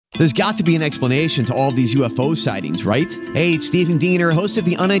There's got to be an explanation to all these UFO sightings, right? Hey, it's Stephen Diener, host of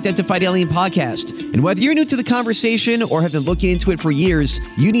the Unidentified Alien Podcast. And whether you're new to the conversation or have been looking into it for years,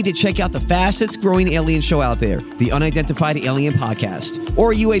 you need to check out the fastest growing alien show out there, the Unidentified Alien Podcast,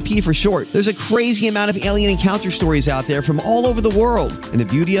 or UAP for short. There's a crazy amount of alien encounter stories out there from all over the world. And the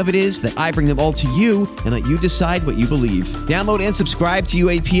beauty of it is that I bring them all to you and let you decide what you believe. Download and subscribe to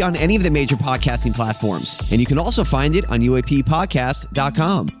UAP on any of the major podcasting platforms. And you can also find it on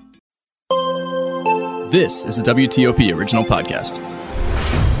UAPpodcast.com. This is a WTOP original podcast.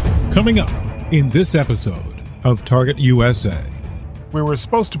 Coming up in this episode of Target USA. We were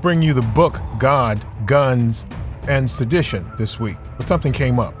supposed to bring you the book God, Guns, and Sedition this week, but something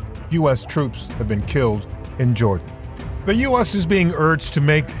came up. U.S. troops have been killed in Jordan. The U.S. is being urged to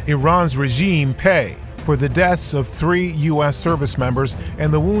make Iran's regime pay for the deaths of 3 U.S. service members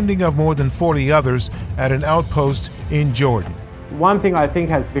and the wounding of more than 40 others at an outpost in Jordan. One thing I think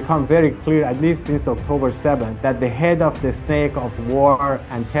has become very clear, at least since October 7th, that the head of the snake of war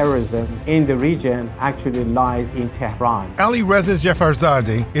and terrorism in the region actually lies in Tehran. Ali Reza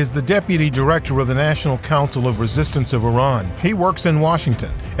Jafarzadeh is the deputy director of the National Council of Resistance of Iran. He works in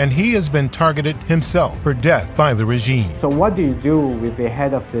Washington, and he has been targeted himself for death by the regime. So what do you do with the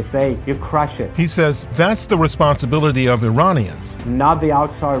head of the snake? You crush it. He says that's the responsibility of Iranians, not the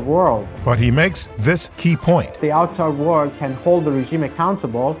outside world. But he makes this key point. The outside world can hold the regime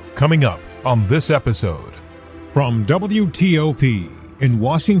accountable. Coming up on this episode, from WTOP in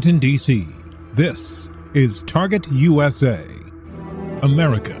Washington, D.C., this is Target USA.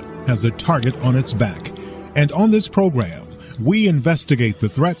 America has a target on its back, and on this program, we investigate the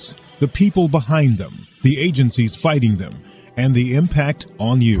threats, the people behind them, the agencies fighting them, and the impact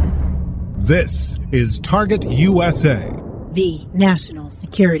on you. This is Target USA, the National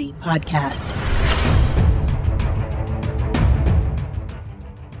Security Podcast.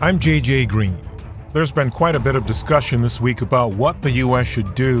 I'm JJ Green. There's been quite a bit of discussion this week about what the U.S.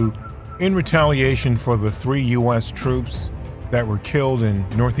 should do in retaliation for the 3 U.S. troops that were killed in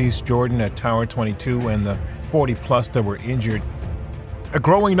northeast Jordan at Tower 22 and the 40 plus that were injured. A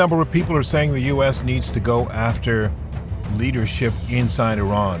growing number of people are saying the U.S. needs to go after leadership inside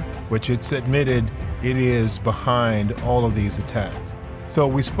Iran, which it's admitted it is behind all of these attacks. So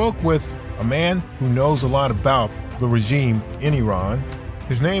we spoke with a man who knows a lot about the regime in Iran.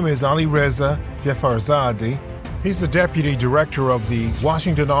 His name is Ali Reza Jafarzadeh. He's the deputy director of the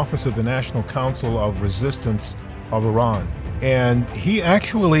Washington office of the National Council of Resistance of Iran. And he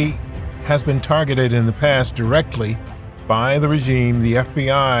actually has been targeted in the past directly by the regime. The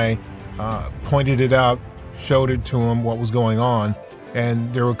FBI pointed it out, showed it to him what was going on.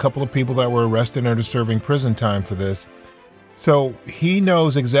 And there were a couple of people that were arrested and are serving prison time for this. So he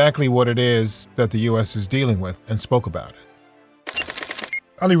knows exactly what it is that the U.S. is dealing with and spoke about it.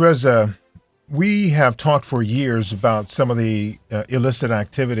 Ali Reza, we have talked for years about some of the illicit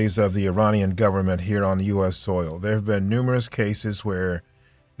activities of the Iranian government here on U.S. soil. There have been numerous cases where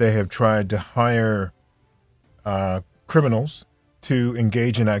they have tried to hire criminals to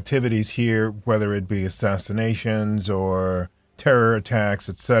engage in activities here, whether it be assassinations or terror attacks,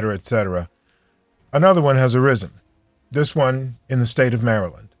 et cetera, et cetera. Another one has arisen, this one in the state of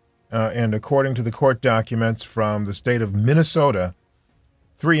Maryland. And according to the court documents from the state of Minnesota,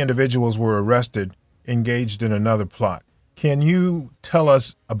 3 individuals were arrested, engaged in another plot. Can you tell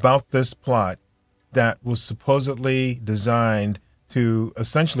us about this plot that was supposedly designed to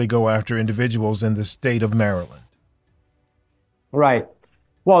essentially go after individuals in the state of Maryland? Right.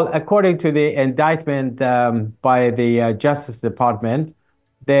 Well, according to the indictment by the Justice Department,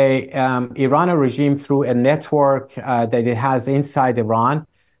 the Iranian regime, through a network that it has inside Iran,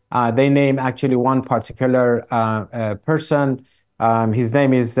 they name actually one particular person. His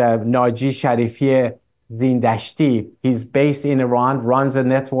name is Naji Sharifi Zindashti. He's based in Iran, runs a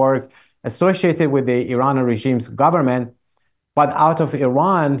network associated with the Iranian regime's government. But out of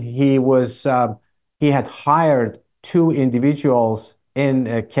Iran, he had hired 2 individuals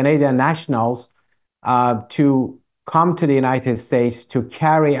in Canadian nationals to come to the United States to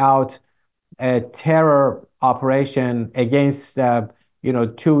carry out a terror operation against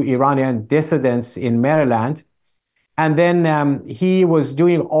 2 Iranian dissidents in Maryland. And then he was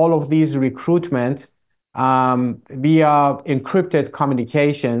doing all of these recruitment via encrypted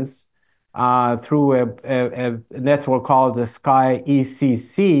communications through a network called the Sky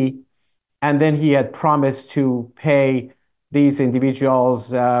ECC. And then he had promised to pay these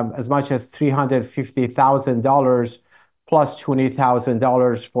individuals as much as $350,000 plus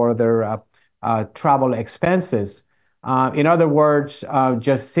 $20,000 for their travel expenses. In other words,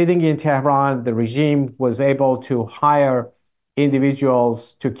 just sitting in Tehran, the regime was able to hire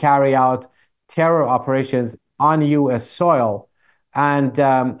individuals to carry out terror operations on U.S. soil. And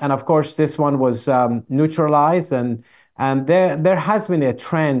of course, this one was neutralized, and there has been a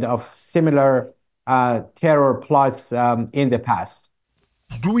trend of similar terror plots in the past.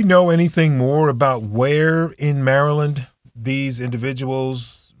 Do we know anything more about where in Maryland these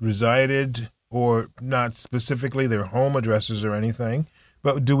individuals resided, or not specifically their home addresses or anything,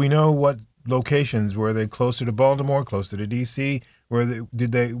 but do we know what locations? Were they closer to Baltimore, closer to D.C.? What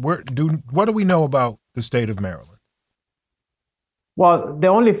do we know about the state of Maryland? Well, the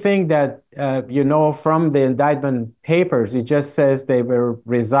only thing that you know from the indictment papers, it just says they were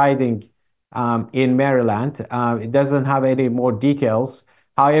residing in Maryland. It doesn't have any more details.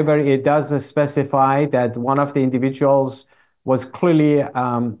 However, it does specify that one of the individuals was clearly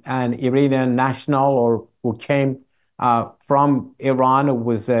an Iranian national, or who came from Iran, who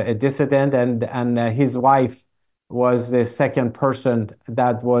was a dissident, and his wife was the second person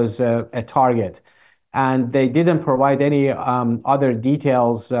that was a target. And they didn't provide any other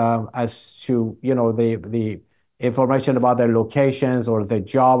details as to the information about their locations or their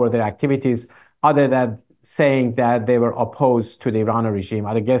job or their activities, other than saying that they were opposed to the Iranian regime.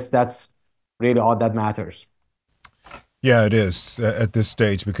 I guess that's really all that matters. Yeah, it is at this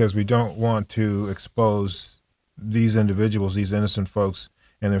stage, because we don't want to expose these individuals, these innocent folks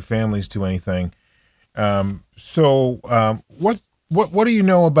and their families, to anything. What do you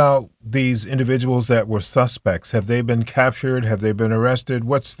know about these individuals that were suspects? Have they been captured? Have they been arrested?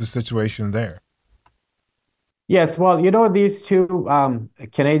 What's the situation there? Yes, well, these two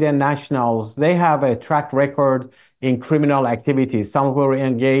Canadian nationals, they have a track record in criminal activities. Some were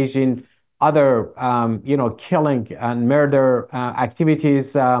engaged in other, killing and murder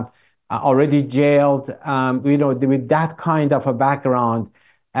activities, already jailed, with that kind of a background.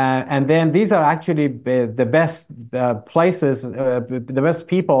 And then these are actually the best places, the best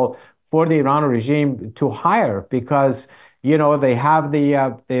people for the Iranian regime to hire, because they have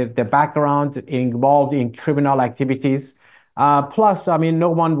the background involved in criminal activities. Plus, I mean,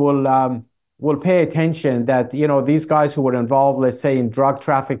 no one will pay attention that these guys who were involved, let's say, in drug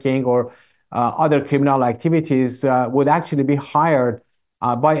trafficking or other criminal activities, would actually be hired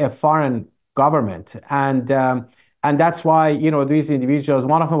by a foreign government. And that's why these individuals.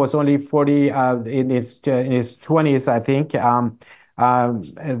 One of them was only 40 in his 20s, I think.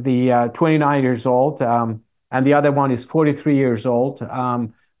 The 29 years old. And the other one is 43 years old,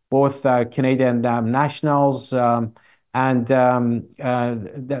 both Canadian nationals. That's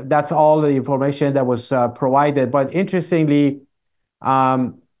all the information that was provided. But interestingly,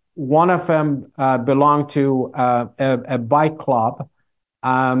 one of them belonged to a bike club,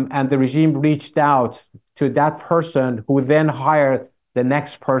 and the regime reached out to that person, who then hired the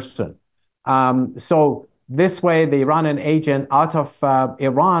next person. So this way, the Iranian agent out of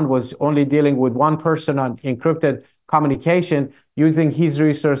Iran was only dealing with one person on encrypted communication, using his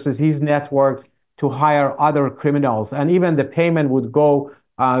resources, his network, to hire other criminals. And even the payment would go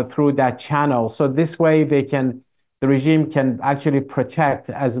through that channel. So this way, the regime can actually protect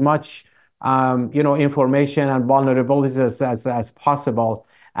as much information and vulnerabilities as possible.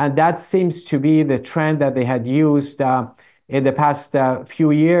 And that seems to be the trend that they had used in the past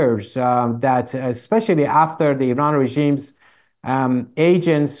few years, that especially after the Iran regime's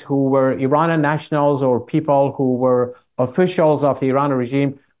agents who were Iranian nationals or people who were officials of the Iran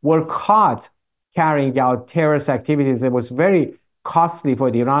regime were caught carrying out terrorist activities. It was very costly for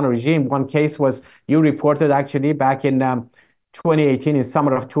the Iran regime. One case was, you reported actually back in 2018, in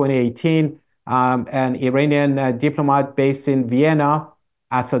summer of 2018, an Iranian diplomat based in Vienna,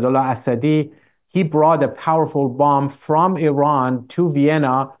 Asadullah Assadi, he brought a powerful bomb from Iran to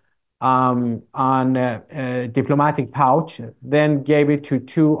Vienna on a diplomatic pouch, then gave it to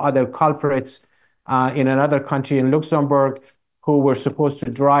two other culprits in another country, in Luxembourg, who were supposed to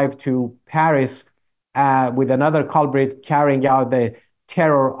drive to Paris with another culprit carrying out the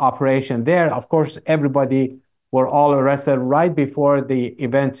terror operation there. Of course, everybody were all arrested right before the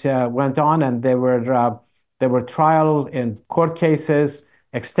event went on, and there were trial in court cases,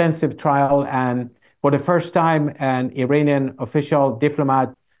 extensive trial, and for the first time, an Iranian official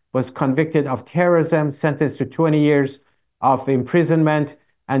diplomat was convicted of terrorism, sentenced to 20 years of imprisonment,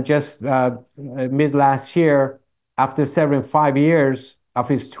 and just mid last year, after serving 5 years of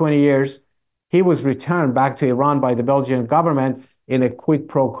his 20 years, he was returned back to Iran by the Belgian government in a quid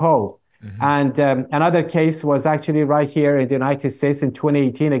pro quo. Mm-hmm. And another case was actually right here in the United States in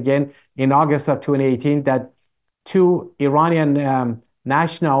 2018, again in August of 2018, that two Iranian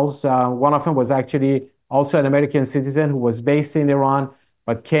nationals, one of them was actually also an American citizen who was based in Iran,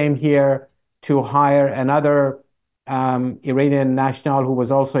 but came here to hire another Iranian national who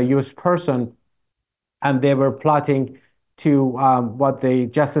was also a U.S. person, and they were plotting to what the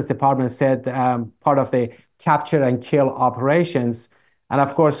Justice Department said part of the capture and kill operations. And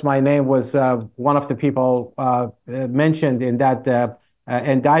of course, my name was one of the people mentioned in that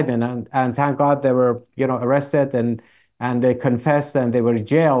indictment. And thank God they were, arrested and they confessed and they were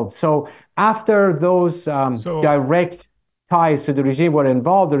jailed. So after those direct ties to the regime were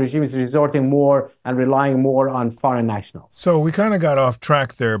involved, the regime is resorting more and relying more on foreign nationals. So we kind of got off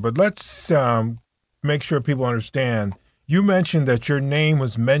track there, but let's make sure people understand. You mentioned that your name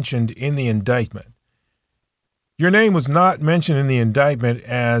was mentioned in the indictment. Your name was not mentioned in the indictment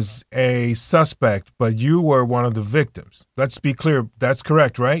as a suspect, but you were one of the victims. Let's be clear. That's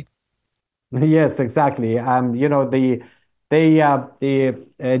correct, right? Yes, exactly. The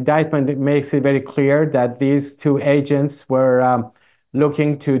indictment makes it very clear that these two agents were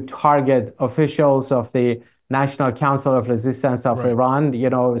looking to target officials of the National Council of Resistance of Iran,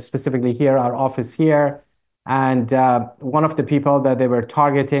 specifically here, our office here. And one of the people that they were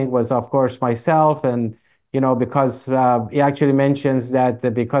targeting was, of course, myself. And, because he actually mentions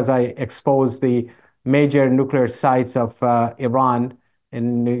that because I exposed the major nuclear sites of Iran,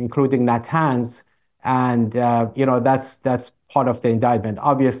 including Natanz, and that's part of the indictment.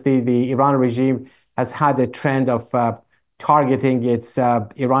 Obviously, the Iran regime has had a trend of targeting its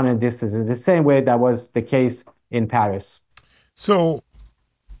Iranian dissidents, the same way that was the case in Paris. So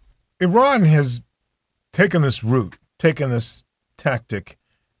Iran has taken this tactic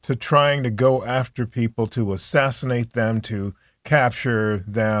to trying to go after people, to assassinate them, to capture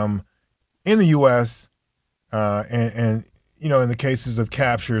them in the U.S. And in the cases of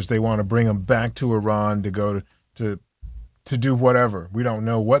captures, they want to bring them back to Iran to go to do whatever. We don't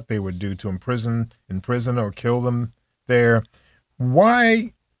know what they would do to imprison or kill them there.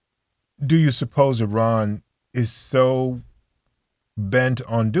 Why do you suppose Iran is so bent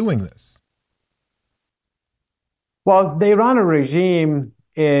on doing this? Well, the Iranian regime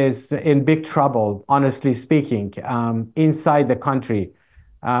is in big trouble, honestly speaking, inside the country.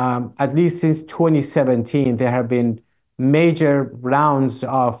 At least since 2017, there have been major rounds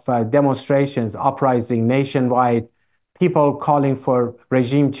of demonstrations, uprising nationwide, people calling for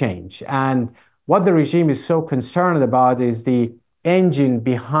regime change. And what the regime is so concerned about is the engine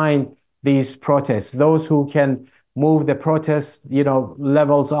behind these protests, those who can move the protest,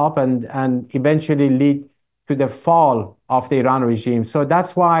 levels up and eventually lead to the fall of the Iran regime. So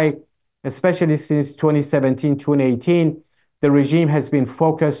that's why, especially since 2017, 2018, the regime has been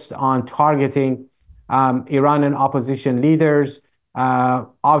focused on targeting Iranian opposition leaders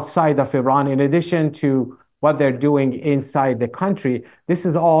outside of Iran, in addition to what they're doing inside the country. This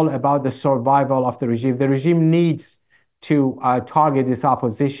is all about the survival of the regime. The regime needs to target this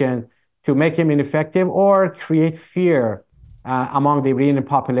opposition to make him ineffective or create fear among the Iranian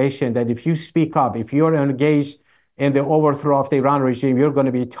population that if you speak up, if you're engaged in the overthrow of the Iran regime, you're going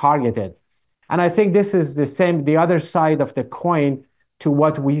to be targeted. And I think this is the other side of the coin to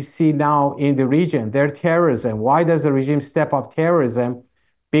what we see now in the region, their terrorism. Why does the regime step up terrorism?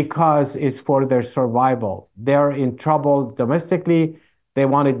 Because it's for their survival. They're in trouble domestically. They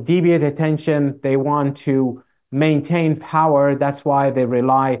want to deviate attention. They want to maintain power. That's why they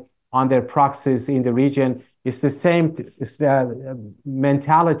rely on their proxies in the region. It's the same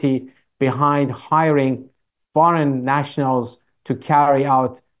mentality behind hiring foreign nationals to carry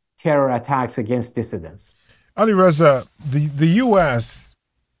out terror attacks against dissidents. Ali Reza, the U.S.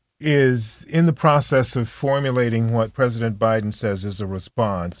 is in the process of formulating what President Biden says is a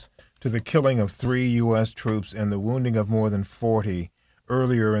response to the killing of 3 U.S. troops and the wounding of more than 40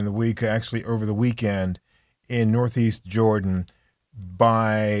 earlier in the week, actually over the weekend, in northeast Jordan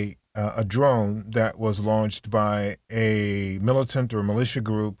by a drone that was launched by a militant or militia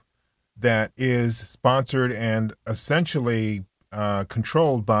group that is sponsored and essentially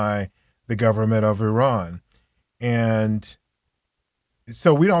controlled by the government of Iran. And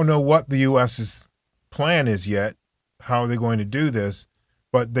so we don't know what the U.S.'s plan is yet, how they're going to do this,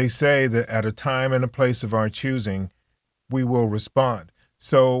 but they say that at a time and a place of our choosing, we will respond.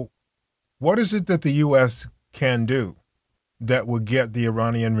 So what is it that the U.S. can do that will get the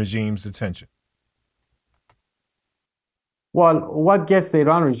Iranian regime's attention? Well, what gets the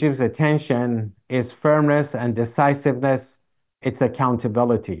Iran regime's attention is firmness and decisiveness. It's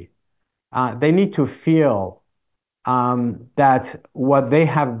accountability. They need to feel that what they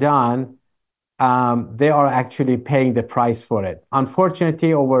have done, they are actually paying the price for it.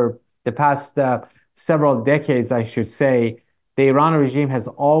 Unfortunately, over the past several decades, I should say, the Iran regime has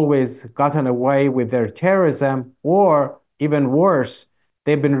always gotten away with their terrorism, or even worse,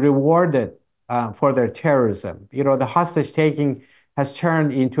 they've been rewarded for their terrorism. The hostage taking has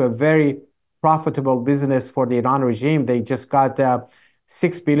turned into a very profitable business for the Iran regime. They just got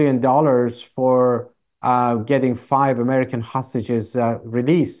 $6 billion for getting 5 American hostages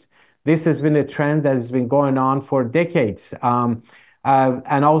released. This has been a trend that has been going on for decades.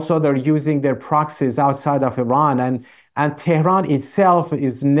 And also they're using their proxies outside of Iran. And Tehran itself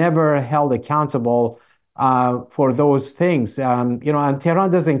is never held accountable for those things. And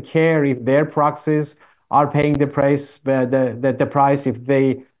Tehran doesn't care if their proxies are paying the price, the price if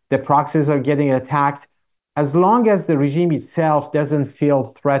the proxies are getting attacked. As long as the regime itself doesn't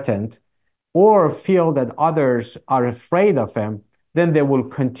feel threatened or feel that others are afraid of them, then they will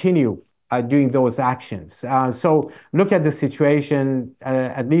continue doing those actions. So look at the situation,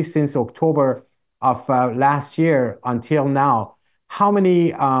 at least since October of last year until now. How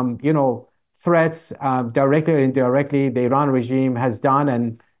many, threats directly or indirectly the Iran regime has done,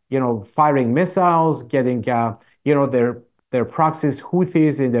 and firing missiles, getting their proxies,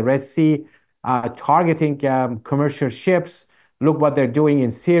 Houthis in the Red Sea, targeting commercial ships. Look what they're doing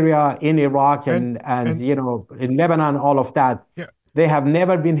in Syria, in Iraq, and in Lebanon, all of that. Yeah. They have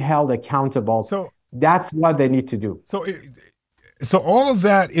never been held accountable. So that's what they need to do. So all of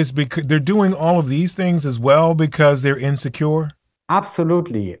that is because they're doing all of these things as well because they're insecure?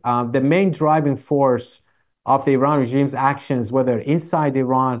 Absolutely. The main driving force of the Iran regime's actions, whether inside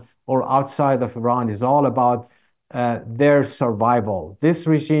Iran or outside of Iran, is all about their survival. This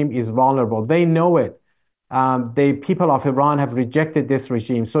regime is vulnerable. They know it. The people of Iran have rejected this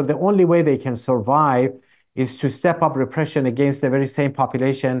regime. So the only way they can survive is to step up repression against the very same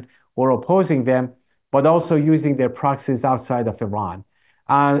population who are opposing them, but also using their proxies outside of Iran.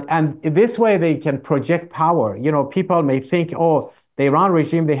 And this way they can project power. People may think, oh, the Iran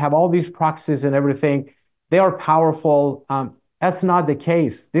regime, they have all these proxies and everything. They are powerful. That's not the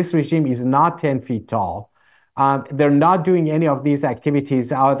case. This regime is not 10 feet tall. They're not doing any of these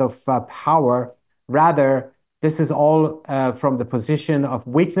activities out of power. Rather, this is all from the position of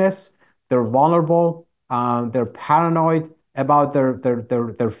weakness. They're vulnerable. They're paranoid about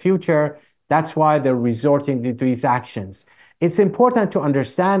their future. That's why they're resorting to these actions. It's important to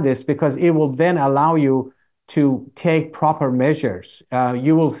understand this because it will then allow you to take proper measures.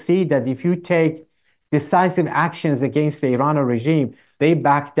 You will see that if you take decisive actions against the Iranian regime, they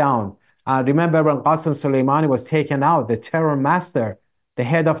back down. Remember when Qasem Soleimani was taken out, the terror master, the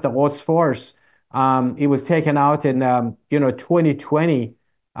head of the Quds Force, he was taken out in 2020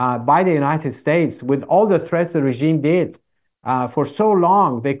 by the United States with all the threats the regime did. For so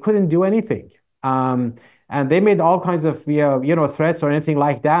long, they couldn't do anything. And they made all kinds of threats or anything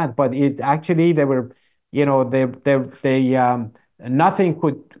like that, but it actually they were nothing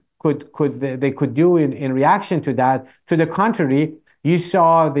they could do in reaction to that. To the contrary, you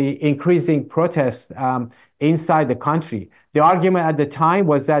saw the increasing protest inside the country. The argument at the time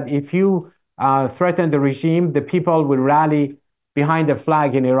was that if you threaten the regime, the people will rally behind the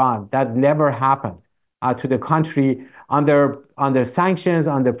flag in Iran. That never happened. To the country, under sanctions,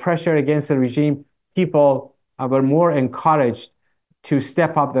 under pressure against the regime, people were more encouraged to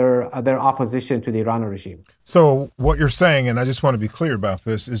step up their opposition to the Iranian regime. So what you're saying, and I just want to be clear about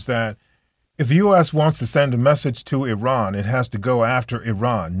this, is that if the U.S. wants to send a message to Iran, it has to go after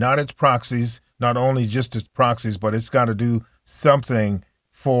Iran, not its proxies, not only just its proxies, but it's got to do something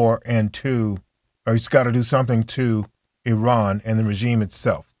it's got to do something to Iran and the regime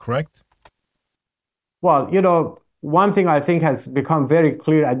itself, correct? Well, one thing I think has become very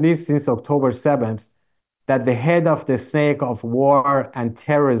clear, at least since October 7th, that the head of the snake of war and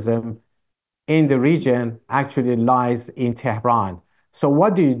terrorism in the region actually lies in Tehran. So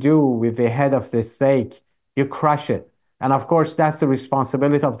what do you do with the head of the snake? You crush it. And of course, that's the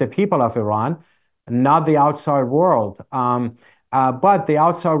responsibility of the people of Iran, not the outside world. But the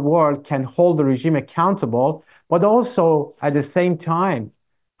outside world can hold the regime accountable, but also at the same time,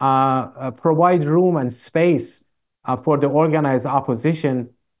 provide room and space for the organized opposition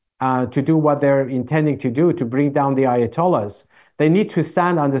to do what they're intending to do, to bring down the Ayatollahs. They need to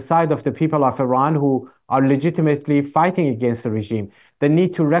stand on the side of the people of Iran who are legitimately fighting against the regime. They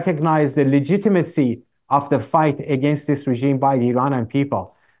need to recognize the legitimacy of the fight against this regime by the Iranian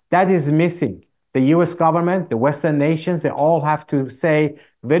people. That is missing. The US government, the Western nations, they all have to say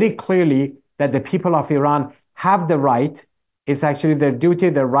very clearly that the people of Iran have the right, it's actually their duty,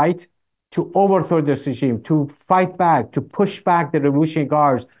 their right to overthrow this regime, to fight back, to push back the Revolutionary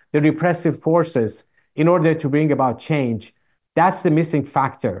Guards, the repressive forces, in order to bring about change. That's the missing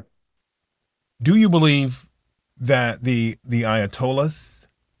factor. Do you believe that the Ayatollahs,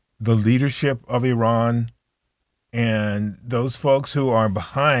 the leadership of Iran, and those folks who are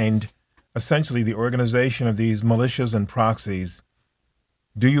behind essentially the organization of these militias and proxies,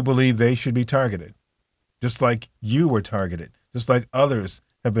 do you believe they should be targeted? Just like you were targeted, just like others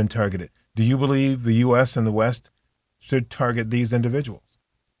have been targeted. Do you believe the U.S. and the West should target these individuals?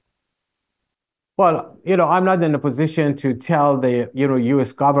 Well, I'm not in a position to tell the,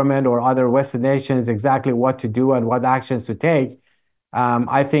 U.S. government or other Western nations exactly what to do and what actions to take.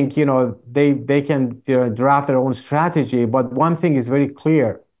 I think, they can draft their own strategy. But one thing is very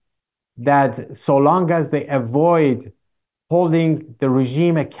clear, that so long as they avoid holding the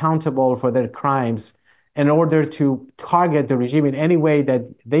regime accountable for their crimes in order to target the regime in any way that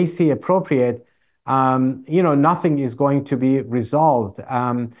they see appropriate, nothing is going to be resolved.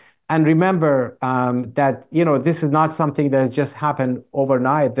 And remember that, this is not something that just happened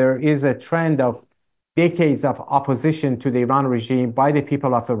overnight. There is a trend of decades of opposition to the Iran regime by the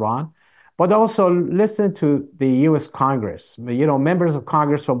people of Iran. But also listen to the U.S. Congress. Members of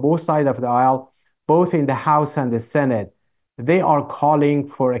Congress from both sides of the aisle, both in the House and the Senate, they are calling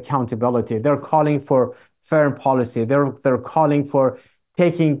for accountability. They're calling for foreign policy. They're calling for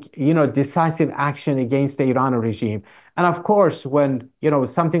taking, decisive action against the Iran regime. And of course, when,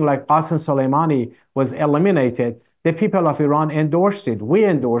 something like Qasem Soleimani was eliminated, the people of Iran endorsed it. We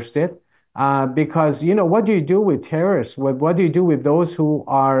endorsed it because, what do you do with terrorists? What do you do with those who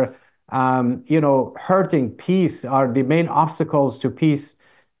are, hurting peace, are the main obstacles to peace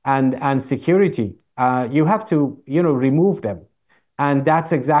and security? You have to, remove them. And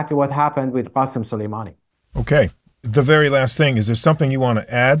that's exactly what happened with Qasem Soleimani. Okay. The very last thing, is there something you want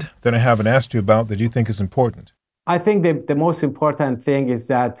to add that I haven't asked you about that you think is important? I think the most important thing is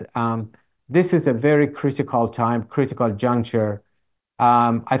that this is a very critical time, critical juncture.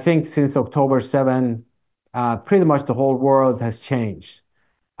 I think since October 7, pretty much the whole world has changed.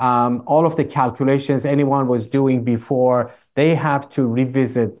 All of the calculations anyone was doing before, they have to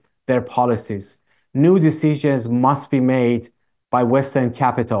revisit their policies. New decisions must be made by Western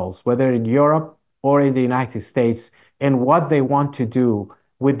capitals, whether in Europe or in the United States, in what they want to do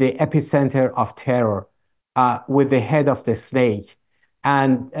with the epicenter of terror, with the head of the snake.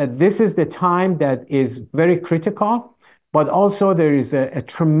 And this is the time that is very critical, but also there is a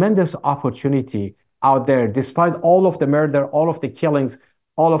tremendous opportunity out there. Despite all of the murder, all of the killings,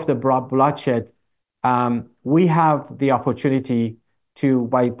 all of the bloodshed, we have the opportunity to,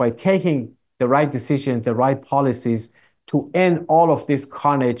 by taking the right decisions, the right policies, to end all of this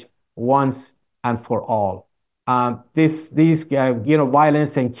carnage once and for all. These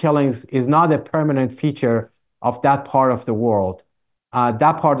violence and killings is not a permanent feature of that part of the world.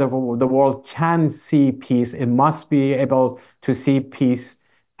 That part of the world can see peace. It must be able to see peace.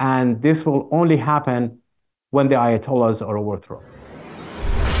 And this will only happen when the Ayatollahs are overthrown.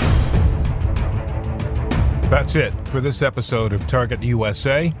 That's it for this episode of Target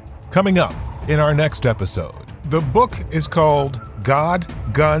USA. Coming up in our next episode, the book is called God,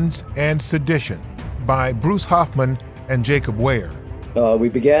 Guns, and Sedition by Bruce Hoffman and Jacob Weyer. We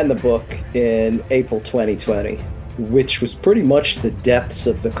began the book in April 2020, which was pretty much the depths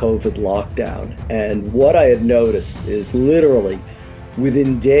of the COVID lockdown. And what I had noticed is literally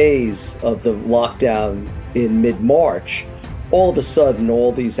within days of the lockdown in mid-March, all of a sudden,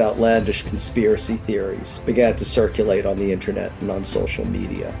 all these outlandish conspiracy theories began to circulate on the internet and on social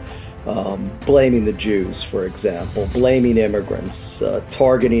media. Blaming the Jews, for example, blaming immigrants,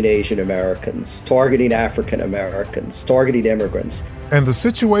 targeting Asian Americans, targeting African Americans, targeting immigrants. And the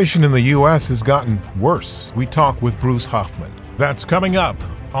situation in the U.S. has gotten worse. We talk with Bruce Hoffman. That's coming up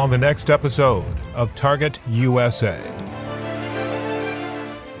on the next episode of Target USA.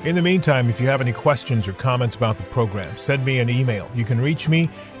 In the meantime, if you have any questions or comments about the program, send me an email. You can reach me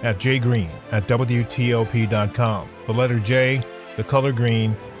at jgreen@wtop.com. The letter J, the color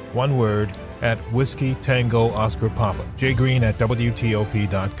green, one word, at Whiskey Tango Oscar Papa.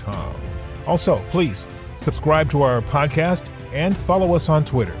 jgreen@wtop.com. Also, please subscribe to our podcast and follow us on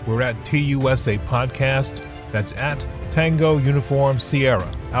Twitter. We're at TUSA Podcast. That's at Tango Uniform Sierra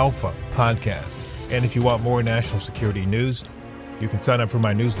Alpha Podcast. And if you want more national security news, you can sign up for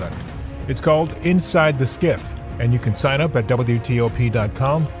my newsletter. It's called Inside the Skiff, and you can sign up at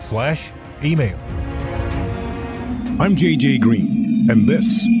WTOP.com/email. I'm JJ Green, and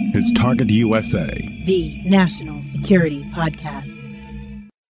this is Target USA, the National Security Podcast.